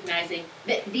also recognizing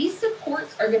that these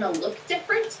supports are going to look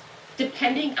different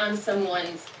depending on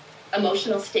someone's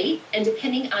emotional state and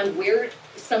depending on where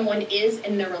someone is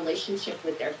in their relationship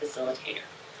with their facilitator.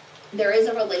 There is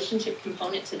a relationship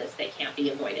component to this that can't be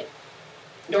avoided,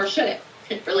 nor should it.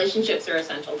 Relationships are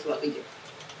essential to what we do.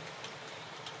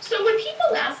 So when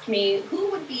people ask me who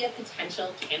would be a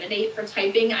potential candidate for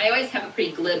typing, I always have a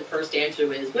pretty glib first answer,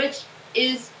 which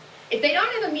is if they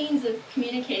don't have a means of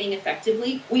communicating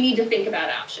effectively, we need to think about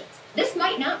options. This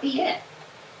might not be it.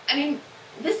 I mean,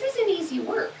 this isn't easy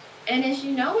work. And as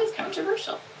you know, it's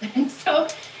controversial. And so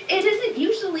it isn't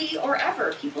usually or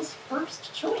ever people's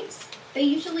first choice. They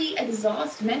usually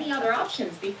exhaust many other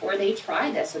options before they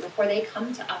try this or before they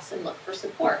come to us and look for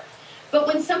support. But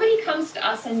when somebody comes to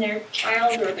us and their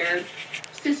child or their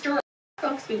sister or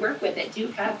folks we work with that do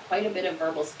have quite a bit of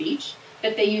verbal speech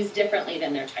that they use differently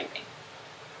than their typing.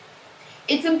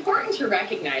 It's important to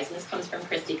recognize, and this comes from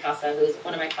Christy Casa, who's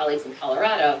one of my colleagues in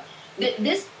Colorado, that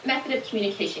this method of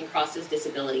communication crosses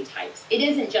disability types. It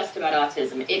isn't just about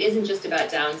autism. It isn't just about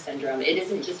Down syndrome. It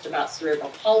isn't just about cerebral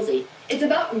palsy. It's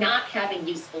about not having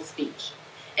useful speech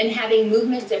and having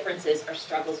movement differences or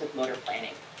struggles with motor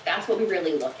planning. That's what we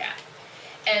really look at.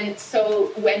 And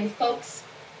so when folks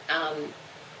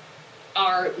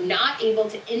are not able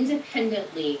to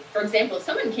independently, for example, if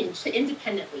someone can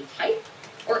independently type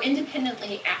or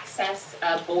independently access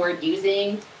a board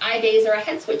using eye gaze or a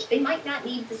head switch, they might not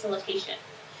need facilitation.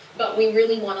 But we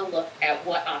really want to look at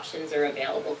what options are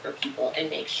available for people and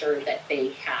make sure that they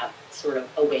have sort of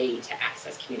a way to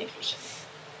access communication.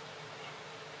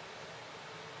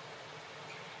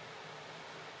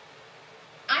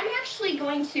 I'm actually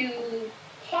going to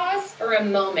pause for a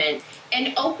moment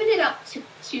and open it up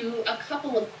to a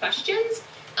couple of questions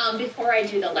before I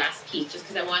do the last piece, just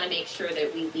because I want to make sure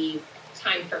that we leave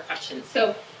time for questions.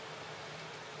 So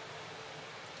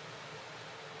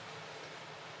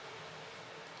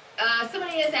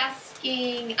somebody is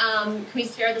asking, can we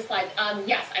share the slides?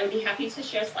 Yes, I would be happy to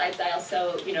share slides. I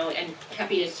also, and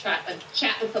happy to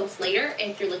chat with folks later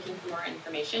if you're looking for more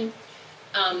information.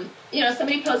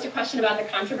 Somebody posed a question about the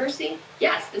controversy.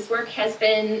 Yes, this work has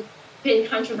been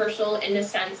controversial in the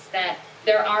sense that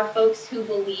there are folks who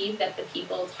believe that the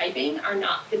people typing are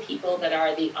not the people that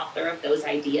are the author of those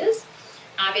ideas.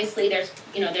 Obviously,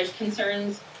 there's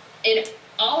concerns in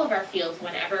all of our fields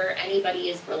whenever anybody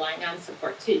is relying on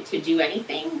support to do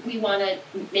anything. We want to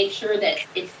make sure that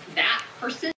it's that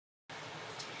person.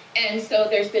 And so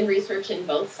there's been research in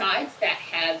both sides that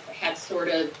have sort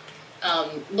of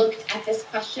looked at this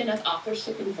question of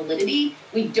authorship and validity.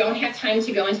 We don't have time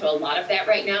to go into a lot of that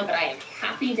right now, but I am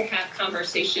happy to have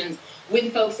conversations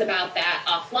with folks about that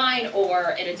offline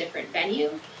or in a different venue.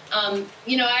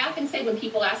 I often say when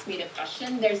people ask me the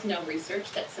question, there's no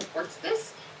research that supports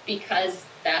this because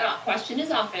that question is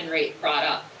often brought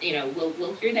up.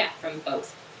 We'll hear that from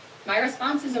folks. My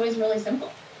response is always really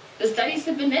simple. The studies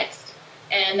have been mixed,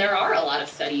 and there are a lot of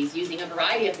studies using a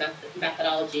variety of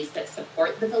methodologies that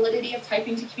support the validity of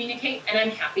typing to communicate, and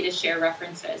I'm happy to share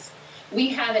references. We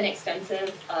have an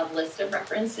extensive list of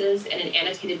references and an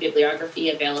annotated bibliography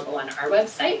available on our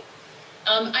website.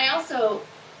 I also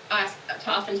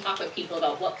often talk with people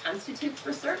about what constitutes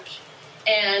research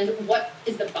and what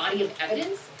is the body of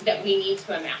evidence that we need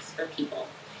to amass for people.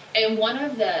 And one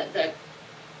of the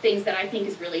things that I think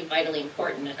is really vitally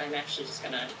important, and I'm actually just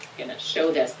gonna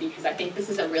show this because I think this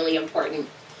is a really important.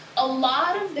 A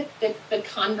lot of the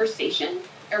conversation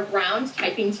around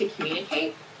typing to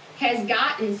communicate has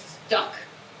gotten stuck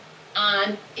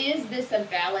on, is this a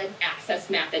valid access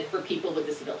method for people with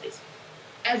disabilities?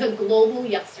 As a global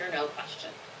yes or no question.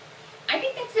 I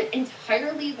think that's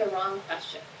entirely the wrong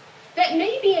question. That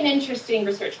may be an interesting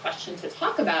research question to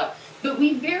talk about, but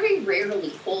we very rarely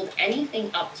hold anything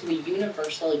up to a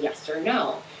universal yes or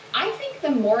no. I think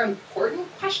the more important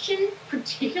question,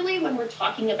 particularly when we're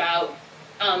talking about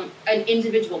an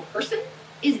individual person,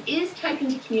 is typing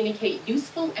to communicate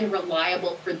useful and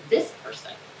reliable for this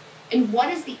person? And what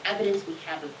is the evidence we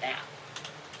have of that?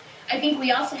 I think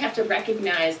we also have to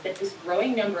recognize that this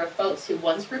growing number of folks who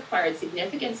once required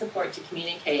significant support to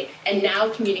communicate and now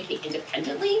communicate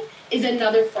independently is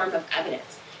another form of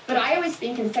evidence. But I always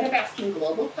think instead of asking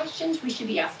global questions, we should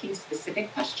be asking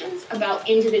specific questions about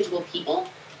individual people.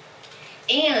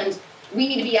 And we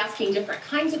need to be asking different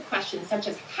kinds of questions such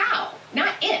as how,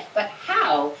 not if, but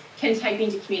how can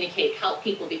typing to communicate help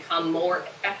people become more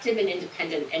effective and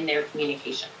independent in their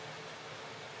communication?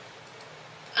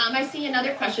 I see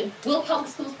another question. Will public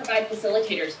schools provide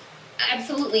facilitators?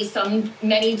 Absolutely,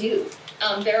 many do.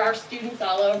 There are students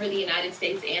all over the United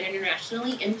States and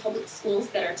internationally in public schools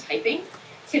that are typing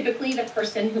Typically, the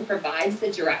person who provides the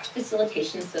direct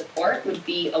facilitation support would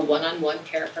be a one-on-one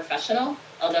paraprofessional,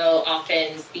 although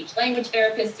often speech language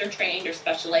therapists are trained or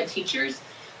special ed teachers,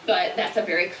 but that's a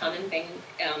very common thing,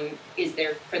 is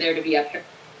there for there to be a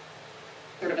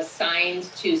sort of assigned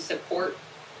to support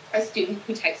a student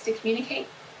who types to communicate.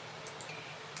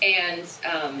 And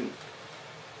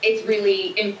it's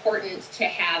really important to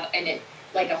have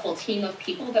a whole team of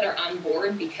people that are on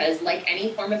board, because like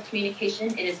any form of communication,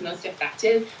 it is most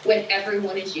effective when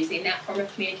everyone is using that form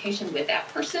of communication with that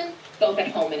person, both at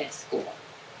home and at school.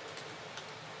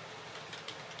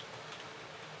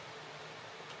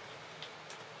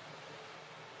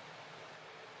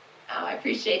 Oh, I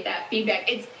appreciate that feedback.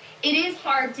 It is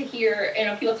hard to hear,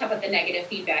 people talk about the negative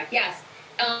feedback. Yes,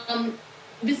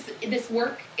 this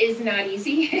work is not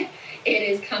easy. It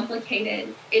is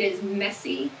complicated. It is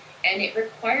messy. And it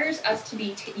requires us to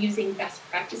be using best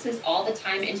practices all the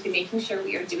time and to be making sure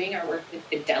we are doing our work with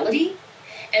fidelity.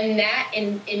 And that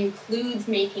includes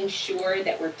making sure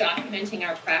that we're documenting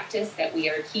our practice, that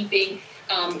we are keeping,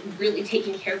 really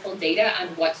taking careful data on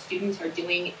what students are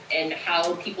doing and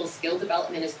how people's skill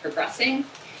development is progressing.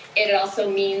 It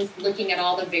also means looking at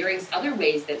all the various other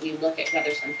ways that we look at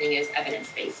whether something is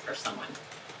evidence-based for someone.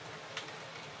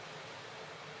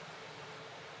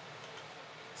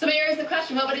 So Mayor, is the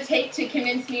question, what would it take to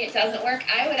convince me it doesn't work?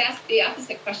 I would ask the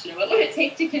opposite question. What would it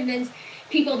take to convince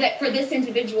people that for this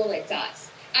individual it does?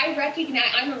 I recognize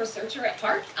I'm a researcher at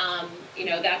heart.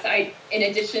 In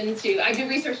addition to, I do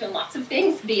research on lots of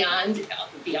things beyond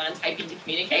typing to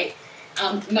communicate.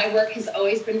 My work has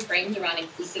always been framed around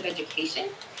inclusive education.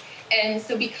 And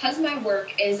so because my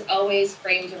work is always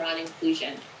framed around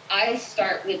inclusion, I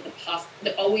start with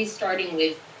always starting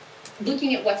with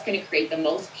looking at what's going to create the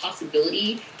most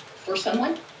possibility for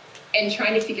someone and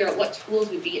trying to figure out what tools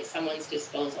would be at someone's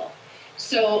disposal.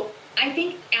 So I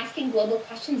think asking global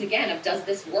questions again of does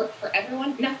this work for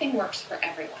everyone? Nothing works for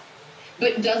everyone.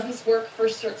 But does this work for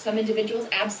some individuals?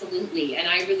 Absolutely. And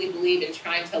I really believe in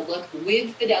trying to look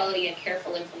with fidelity and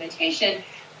careful implementation.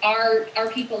 Are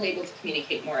people able to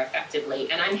communicate more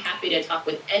effectively? And I'm happy to talk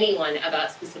with anyone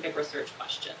about specific research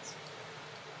questions.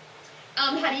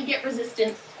 How do you get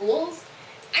resistant schools?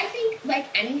 I think, like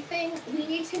anything, we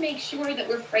need to make sure that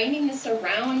we're framing this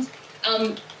around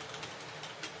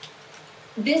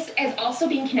this as also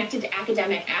being connected to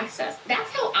academic access. That's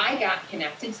how I got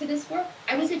connected to this work.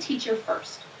 I was a teacher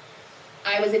first.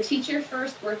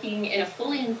 Working in a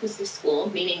fully inclusive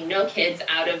school, meaning no kids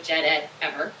out of gen ed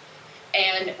ever.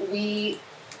 And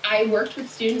I worked with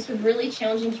students with really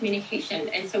challenging communication.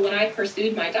 And so when I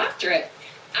pursued my doctorate,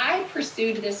 I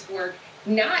pursued this work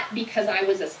not because I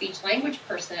was a speech language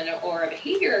person or a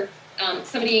behavior,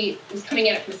 somebody was coming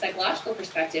at it from a psychological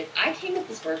perspective. I came at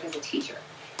this work as a teacher.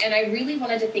 And I really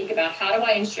wanted to think about how do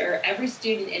I ensure every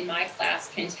student in my class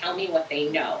can tell me what they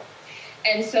know.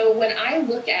 And so when I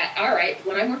look at,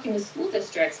 when I'm working with school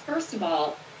districts, first of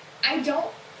all, I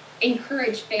don't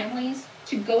encourage families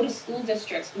to go to school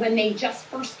districts when they just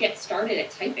first get started at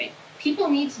typing. People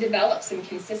need to develop some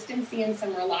consistency and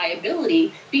some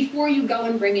reliability before you go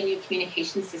and bring a new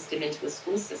communication system into a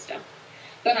school system.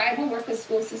 But I will work with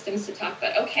school systems to talk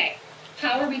about, okay,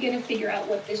 how are we going to figure out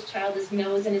what this child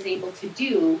knows and is able to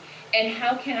do? And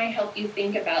how can I help you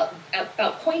think about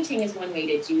pointing is one way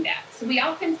to do that. So we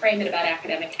often frame it about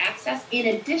academic access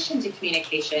in addition to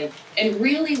communication and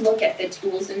really look at the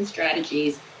tools and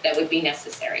strategies that would be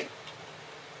necessary.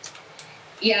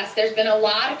 Yes, there's been a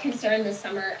lot of concern this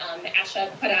summer. ASHA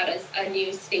put out a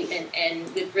new statement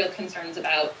and with real concerns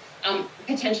about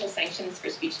potential sanctions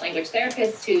for speech language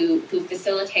therapists who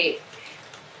facilitate.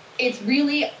 It's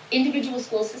really individual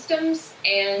school systems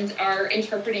and are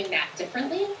interpreting that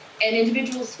differently. And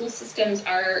individual school systems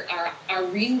are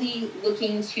really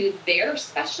looking to their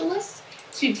specialists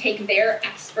to take their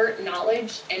expert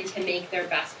knowledge and to make their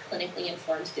best clinically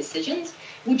informed decisions,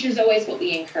 which is always what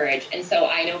we encourage. And so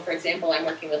I know, for example, I'm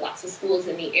working with lots of schools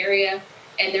in the area,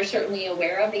 and they're certainly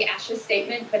aware of the ASHA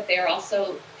statement, but they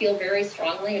also feel very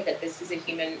strongly that this is a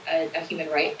human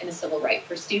right and a civil right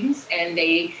for students, and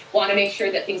they want to make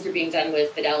sure that things are being done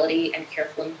with fidelity and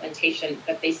careful implementation,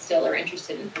 but they still are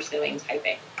interested in pursuing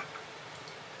typing.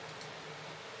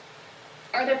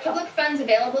 Are there public funds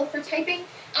available for typing?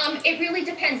 It really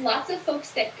depends. Lots of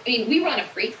folks we run a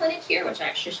free clinic here, which I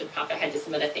actually should pop ahead to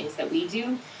some of the things that we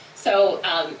do. So,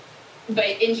 but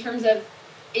in terms of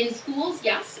in schools,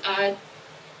 yes,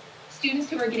 students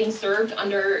who are getting served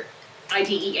under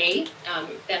IDEA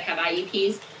that have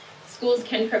IEPs, schools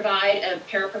can provide a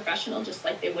paraprofessional just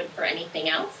like they would for anything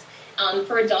else.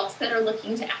 For adults that are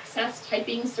looking to access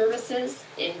typing services,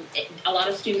 a lot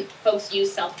of folks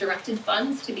use self-directed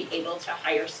funds to be able to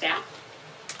hire staff.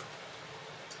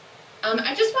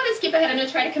 I just want to skip ahead. I'm going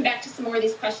to try to come back to some more of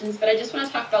these questions, but I just want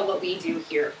to talk about what we do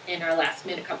here in our last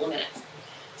couple of minutes.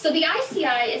 So the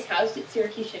ICI is housed at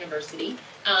Syracuse University,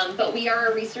 but we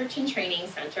are a research and training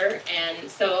center, and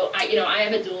so I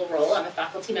have a dual role. I'm a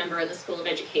faculty member in the School of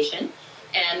Education,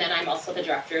 and then I'm also the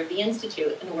director of the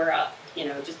Institute, and we're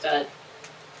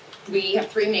we have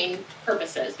three main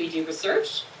purposes. We do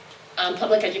research,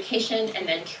 public education, and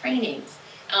then trainings.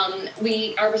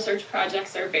 Our research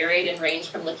projects are varied and range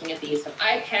from looking at the use of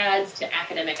iPads to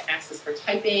academic access for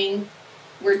typing.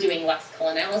 We're doing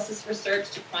lexical analysis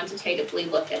research to quantitatively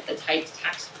look at the typed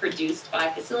text produced by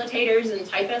facilitators and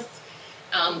typists.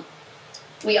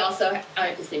 We also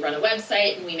obviously run a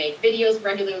website and we make videos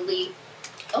regularly.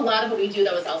 A lot of what we do,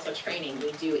 though, is also training.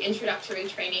 We do introductory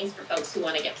trainings for folks who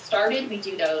want to get started. We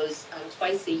do those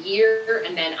twice a year,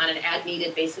 and then on an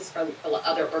as-needed basis for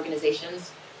other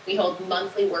organizations. We hold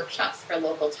monthly workshops for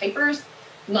local typers,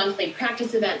 monthly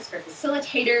practice events for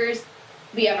facilitators.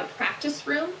 We have a practice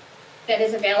room that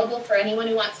is available for anyone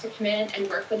who wants to come in and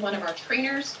work with one of our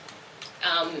trainers.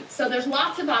 So there's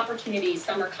lots of opportunities,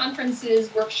 summer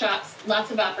conferences, workshops, lots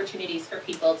of opportunities for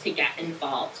people to get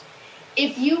involved.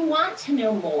 If you want to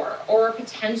know more or are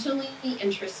potentially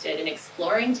interested in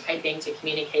exploring typing to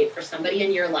communicate for somebody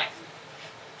in your life,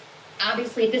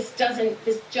 obviously this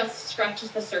just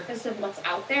scratches the surface of what's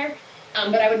out there,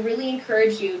 but I would really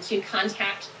encourage you to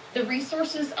contact the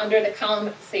resources under the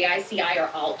column say ICI are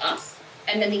all us,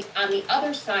 and then on the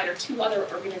other side are two other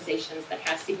organizations that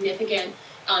have significant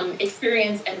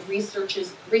experience and research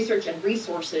and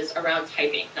resources around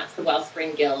typing. That's the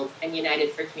Wellspring Guild and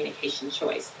United for Communication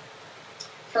Choice.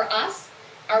 For us,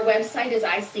 our website is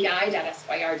ici.syr.edu.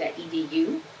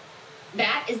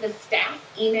 That is the staff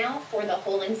email for the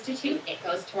whole institute. It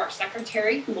goes to our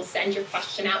secretary, who will send your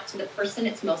question out to the person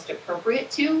it's most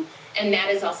appropriate to, and that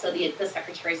is also the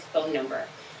secretary's phone number.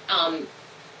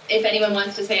 If anyone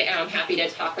wants to say, I'm happy to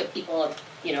talk with people,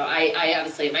 I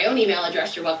obviously have my own email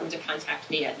address. You're welcome to contact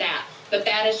me at that. But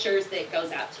that assures that it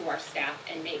goes out to our staff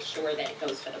and makes sure that it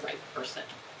goes to the right person.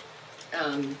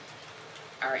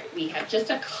 All right, we have just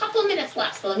a couple minutes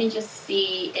left, so let me just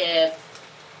see if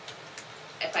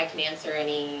I can answer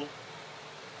any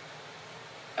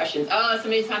questions. Oh,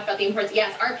 somebody talked about the importance.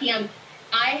 Yes, RPM.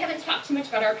 I haven't talked too much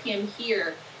about RPM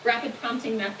here. Rapid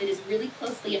Prompting Method is really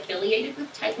closely affiliated with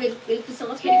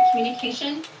facilitated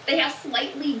communication. They have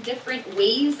slightly different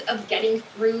ways of getting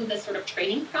through the sort of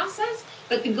training process,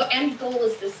 but the end goal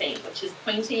is the same, which is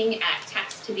pointing at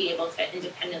text to be able to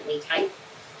independently type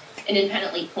and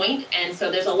independently point. And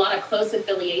so there's a lot of close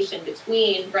affiliation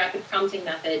between Rapid Prompting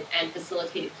Method and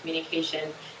facilitated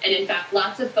communication. And in fact,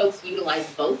 lots of folks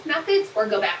utilize both methods or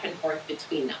go back and forth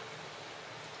between them.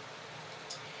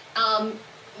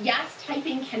 Yes,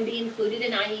 typing can be included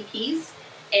in IEPs.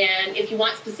 And if you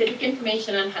want specific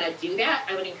information on how to do that,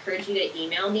 I would encourage you to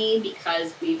email me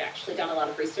because we've actually done a lot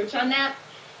of research on that.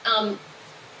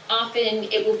 Often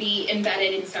it will be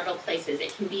embedded in several places.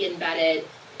 It can be embedded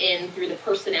through the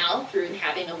personnel, through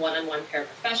having a one-on-one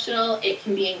paraprofessional. It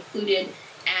can be included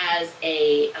as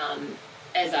a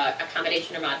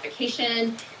accommodation or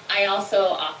modification. I also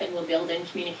often will build in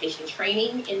communication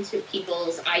training into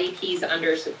people's IEPs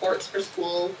under supports for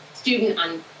school student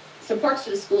on supports to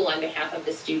the school on behalf of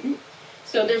the student.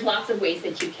 So there's lots of ways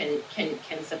that you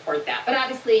can support that. But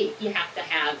obviously you have to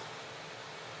have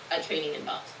a training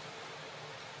involved.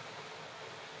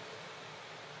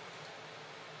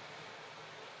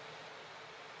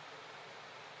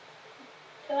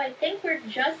 So I think we're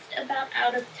just about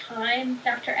out of time.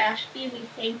 Dr. Ashby, we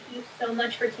thank you so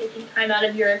much for taking time out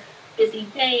of your busy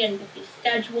day and busy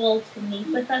schedule to meet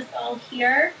with us all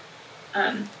here.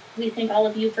 We thank all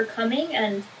of you for coming,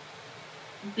 and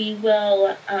we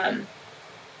will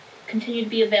continue to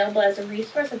be available as a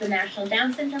resource at the National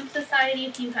Down Syndrome Society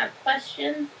if you have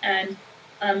questions, and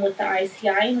with the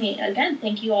ICI. We, again,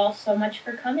 thank you all so much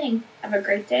for coming. Have a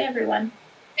great day, everyone.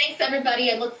 Thanks,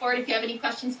 everybody. I look forward, if you have any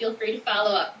questions, feel free to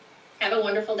follow up. Have a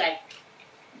wonderful day.